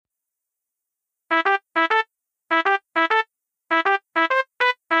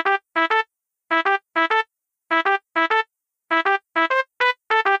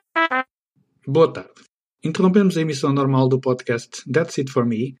Boa tarde. Interrompemos a emissão normal do podcast That's It For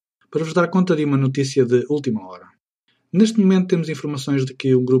Me para vos dar conta de uma notícia de última hora. Neste momento temos informações de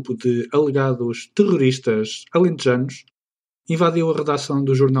que um grupo de alegados terroristas alentejanos invadiu a redação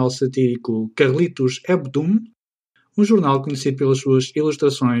do jornal satírico Carlitos Hebdum, um jornal conhecido pelas suas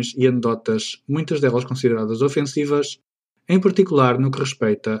ilustrações e anedotas, muitas delas consideradas ofensivas, em particular no que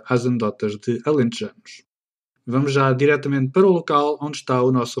respeita às anedotas de alentejanos. Vamos já diretamente para o local onde está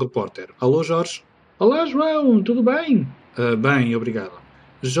o nosso repórter. Alô, Jorge? Olá, João, tudo bem? Bem, obrigado.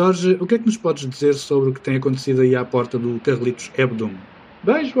 Jorge, o que é que nos podes dizer sobre o que tem acontecido aí à porta do Carlitos Hebdum?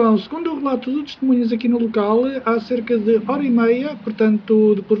 Bem, João, segundo o relato de testemunhas aqui no local, há cerca de hora e meia,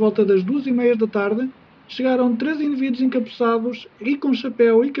 portanto, por volta das 2h30 da tarde, chegaram 3 indivíduos encapuçados e com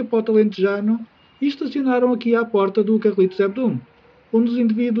chapéu e capote alentejano e estacionaram aqui à porta do Carlitos Hebdum. Um dos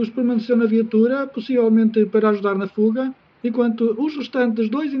indivíduos permaneceu na viatura, possivelmente para ajudar na fuga, enquanto os restantes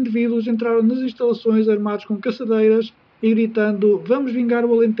 2 indivíduos entraram nas instalações armados com caçadeiras e gritando: "Vamos vingar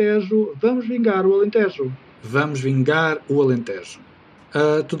o Alentejo! Vamos vingar o Alentejo!" Vamos vingar o Alentejo.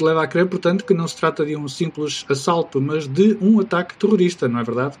 Tudo leva a crer, portanto, que não se trata de um simples assalto, mas de um ataque terrorista, não é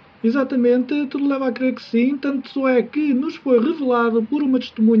verdade? Exatamente, tudo leva a crer que sim, tanto é que nos foi revelado por uma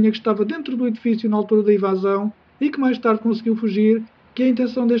testemunha que estava dentro do edifício na altura da invasão e que mais tarde conseguiu fugir, que a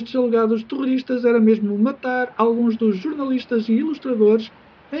intenção destes alegados terroristas era mesmo matar alguns dos jornalistas e ilustradores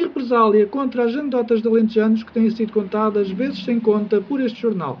em represália contra as anedotas de alentejanos que têm sido contadas vezes sem conta por este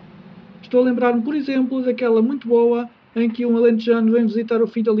jornal. Estou a lembrar-me, por exemplo, daquela muito boa em que um alentejano vem visitar o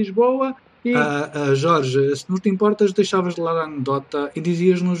filho a Lisboa e... Jorge, se não te importas, deixavas de lado a anedota e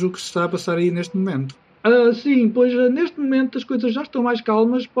dizias-nos o que se está a passar aí neste momento. Sim, pois neste momento as coisas já estão mais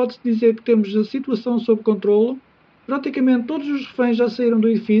calmas, pode-se dizer que temos a situação sob controlo. Praticamente todos os reféns já saíram do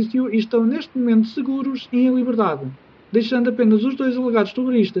edifício e estão neste momento seguros e em liberdade, deixando apenas os 2 alegados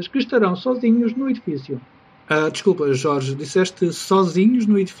terroristas que estarão sozinhos no edifício. Desculpa, Jorge, disseste sozinhos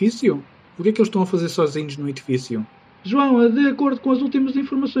no edifício? O que é que eles estão a fazer sozinhos no edifício? João, de acordo com as últimas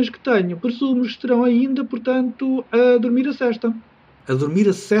informações que tenho, presumo que estarão ainda, portanto, a dormir a sesta. A dormir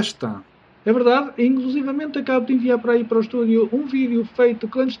a sesta? É verdade, inclusivamente acabo de enviar para aí para o estúdio um vídeo feito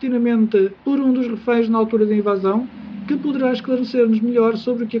clandestinamente por um dos reféns na altura da invasão, que poderá esclarecer-nos melhor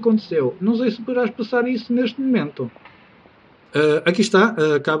sobre o que aconteceu. Não sei se poderás passar isso neste momento. Aqui está,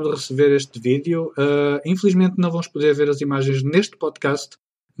 acabo de receber este vídeo. Infelizmente não vamos poder ver as imagens neste podcast,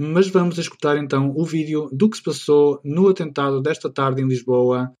 mas vamos escutar então o vídeo do que se passou no atentado desta tarde em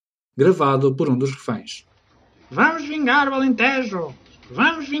Lisboa, gravado por um dos reféns. Vamos vingar o Alentejo!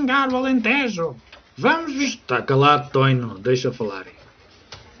 Vamos vingar o Alentejo! Vamos vingar... Está calado, Toino, deixa falar.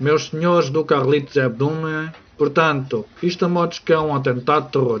 Meus senhores do Carlitos Hebdum, portanto, isto a modos que é um atentado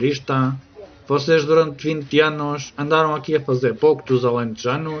terrorista. Vocês durante 20 anos andaram aqui a fazer pouco dos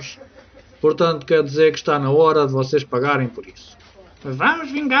alentejanos, portanto quer dizer que está na hora de vocês pagarem por isso. Vamos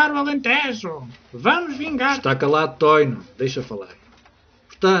vingar o Alentejo! Vamos vingar... Está calado, Toino, deixa falar.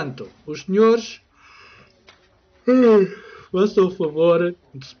 Portanto, os senhores... façam o favor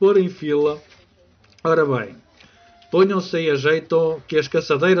de se pôr em fila. Ora bem, ponham-se aí a jeito que as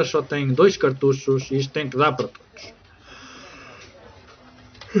caçadeiras só têm 2 cartuchos e isto tem que dar para todos.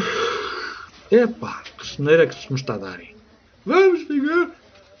 Epá, que ceneira que se me está a dar. Vamos vingar...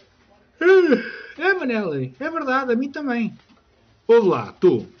 Manelli, é verdade, a mim também. Ouve lá,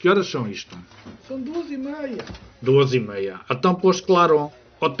 tu, que horas são isto? São 2h30. 2h30. Então pôs claro,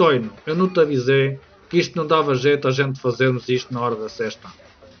 ó Toino, eu não te avisei que isto não dava jeito a gente fazermos isto na hora da sesta.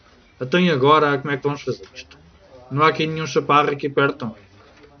 Então e agora, como é que vamos fazer isto? Não há aqui nenhum chaparro aqui perto?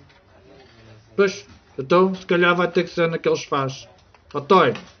 Pois, então se calhar vai ter que ser naqueles faz. Ó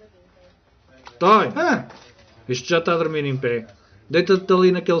Toino! Toino! Isto já está a dormir em pé. Deita-te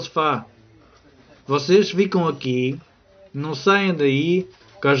ali naquele sofá. Vocês ficam aqui, não saem daí,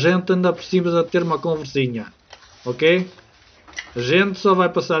 que a gente anda por cima a ter uma conversinha. Ok? A gente só vai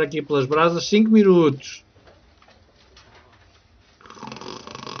passar aqui pelas brasas 5 minutos.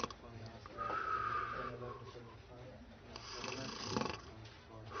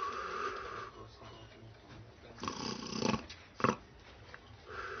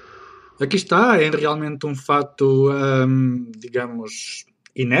 Aqui está, é realmente um fato, digamos,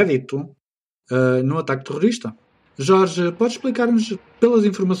 inédito no ataque terrorista. Jorge, podes explicar-nos, pelas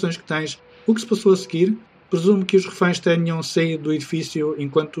informações que tens, o que se passou a seguir? Presumo que os reféns tenham saído do edifício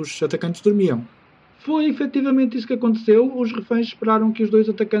enquanto os atacantes dormiam. Foi efetivamente isso que aconteceu. Os reféns esperaram que os 2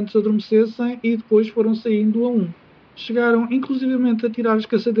 atacantes adormecessem e depois foram saindo a um. Chegaram inclusivamente a tirar as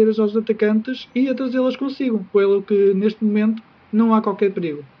caçadeiras aos atacantes e a trazê-las consigo, pelo que neste momento não há qualquer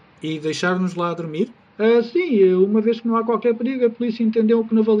perigo. E deixaram-nos lá a dormir? Sim, uma vez que não há qualquer perigo, a polícia entendeu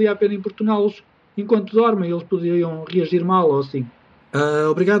que não valia a pena importuná-los enquanto dormem, eles poderiam reagir mal ou assim.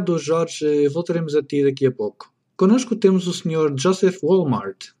 Obrigado, Jorge. Voltaremos a ti daqui a pouco. Connosco temos o Sr. Joseph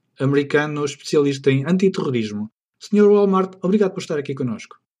Walmart, americano especialista em antiterrorismo. Sr. Walmart, obrigado por estar aqui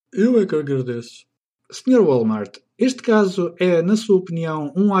connosco. Eu é que agradeço. Sr. Walmart, este caso é, na sua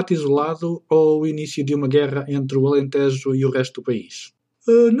opinião, um ato isolado ou o início de uma guerra entre o Alentejo e o resto do país?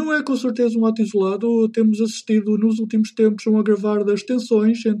 Não é com certeza um ato isolado. Temos assistido nos últimos tempos a um agravar das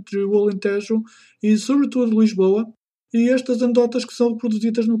tensões entre o Alentejo e, sobretudo, Lisboa. E estas anedotas que são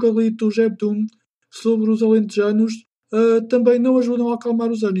reproduzidas no Carlitos Hebdum sobre os alentejanos também não ajudam a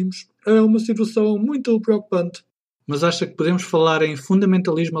acalmar os ânimos. É uma situação muito preocupante. Mas acha que podemos falar em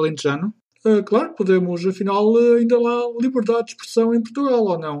fundamentalismo alentejano? Claro que podemos, afinal ainda há liberdade de expressão em Portugal,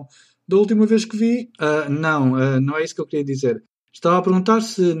 ou não? Da última vez que vi... Não é isso que eu queria dizer. Estava a perguntar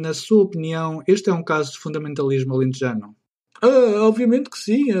se, na sua opinião, este é um caso de fundamentalismo alentejano. Obviamente que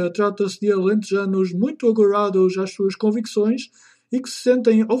sim. Trata-se de alentejanos muito agarrados às suas convicções e que se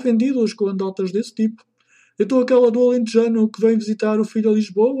sentem ofendidos com anedotas desse tipo. Então aquela do alentejano que vem visitar o filho a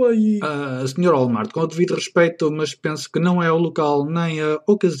Lisboa e... Sr. Walmart, com o devido respeito, mas penso que não é o local nem a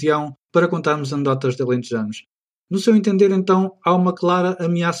ocasião para contarmos anedotas de alentejanos. No seu entender, então, há uma clara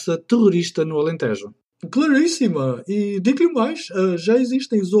ameaça terrorista no Alentejo. Claríssima! E digo-lhe mais, já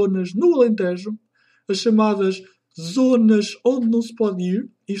existem zonas no Alentejo, as chamadas zonas onde não se pode ir,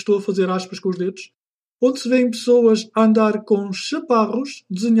 e estou a fazer aspas com os dedos, onde se vêem pessoas a andar com chaparros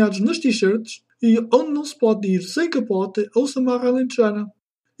desenhados nas t-shirts e onde não se pode ir sem capote ou samarra alentejana.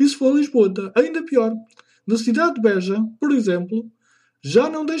 E se for Lisboeta, ainda pior. Na cidade de Beja, por exemplo, já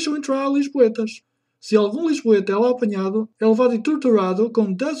não deixam entrar lisboetas. Se algum lisboeta é lá apanhado, é levado e torturado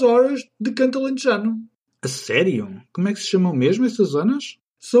com 10 horas de canto alentejano. A sério? Como é que se chamam mesmo essas zonas?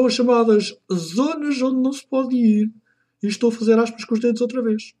 São as chamadas zonas onde não se pode ir. E estou a fazer aspas com os dedos outra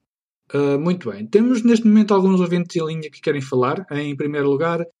vez. Muito bem. Temos neste momento alguns ouvintes em linha que querem falar. Em primeiro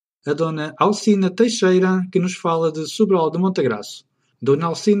lugar, a dona Alcina Teixeira, que nos fala de Sobral de Montagraço. Dona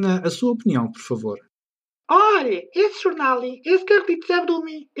Alcina, a sua opinião, por favor. Olha, esse jornal, esse Carlitos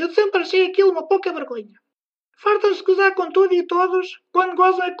Hebdumi, eu sempre achei aquilo uma pouca vergonha. Fartam-se de gozar com tudo e todos, quando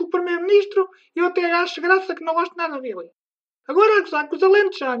gozam é com o Primeiro-Ministro, eu até acho graça que não gosto nada dele. Agora a gozar com os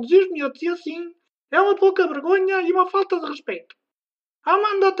alentejanos e os minhotos e assim, é uma pouca vergonha e uma falta de respeito. Há uma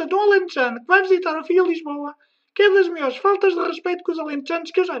anedota de um alentejano que vai visitar o filho a Lisboa, que é das maiores faltas de respeito com os alentejanos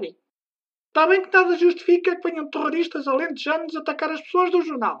que eu já vi. Está bem que nada justifica que venham terroristas alentejanos atacar as pessoas do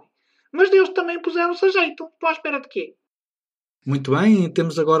jornal, mas Deus também puseram-se a jeito. Estou à espera de quê? Muito bem,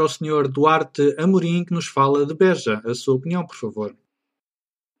 temos agora o Sr. Duarte Amorim, que nos fala de Beja. A sua opinião, por favor.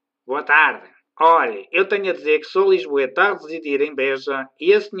 Boa tarde. Olha, eu tenho a dizer que sou lisboeta a residir em Beja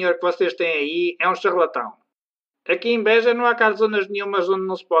e esse senhor que vocês têm aí é um charlatão. Aqui em Beja não há cá zonas nenhumas onde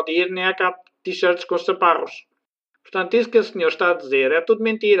não se pode ir, nem há cá t-shirts com chaparros. Portanto, isso que o senhor está a dizer é tudo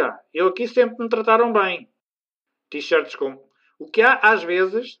mentira. Eu aqui sempre me trataram bem. T-shirts com... O que há às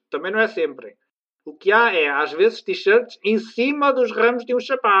vezes, também não é sempre. O que há é às vezes t-shirts em cima dos ramos de um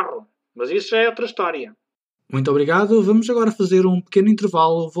chaparro. Mas isso já é outra história. Muito obrigado. Vamos agora fazer um pequeno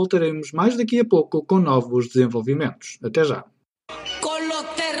intervalo. Voltaremos mais daqui a pouco com novos desenvolvimentos. Até já. Con los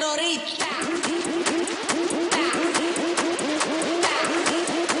terroristas.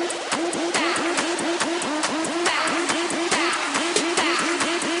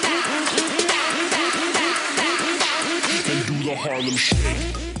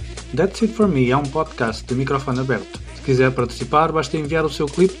 That's It For Me é um podcast de microfone aberto. Se quiser participar, basta enviar o seu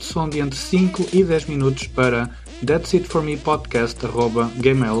clipe de som de entre 5 e 10 minutos para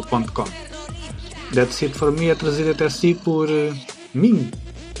that'sitformepodcast@gmail.com. That's It For Me é trazido até si por mim.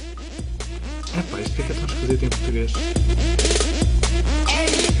 Isto fica tão esquisito em português.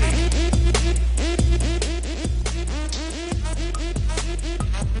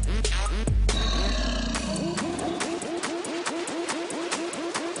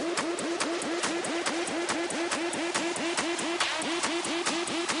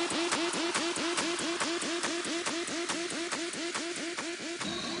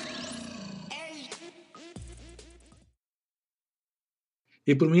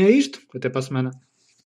 E por mim é isto. Até para a semana.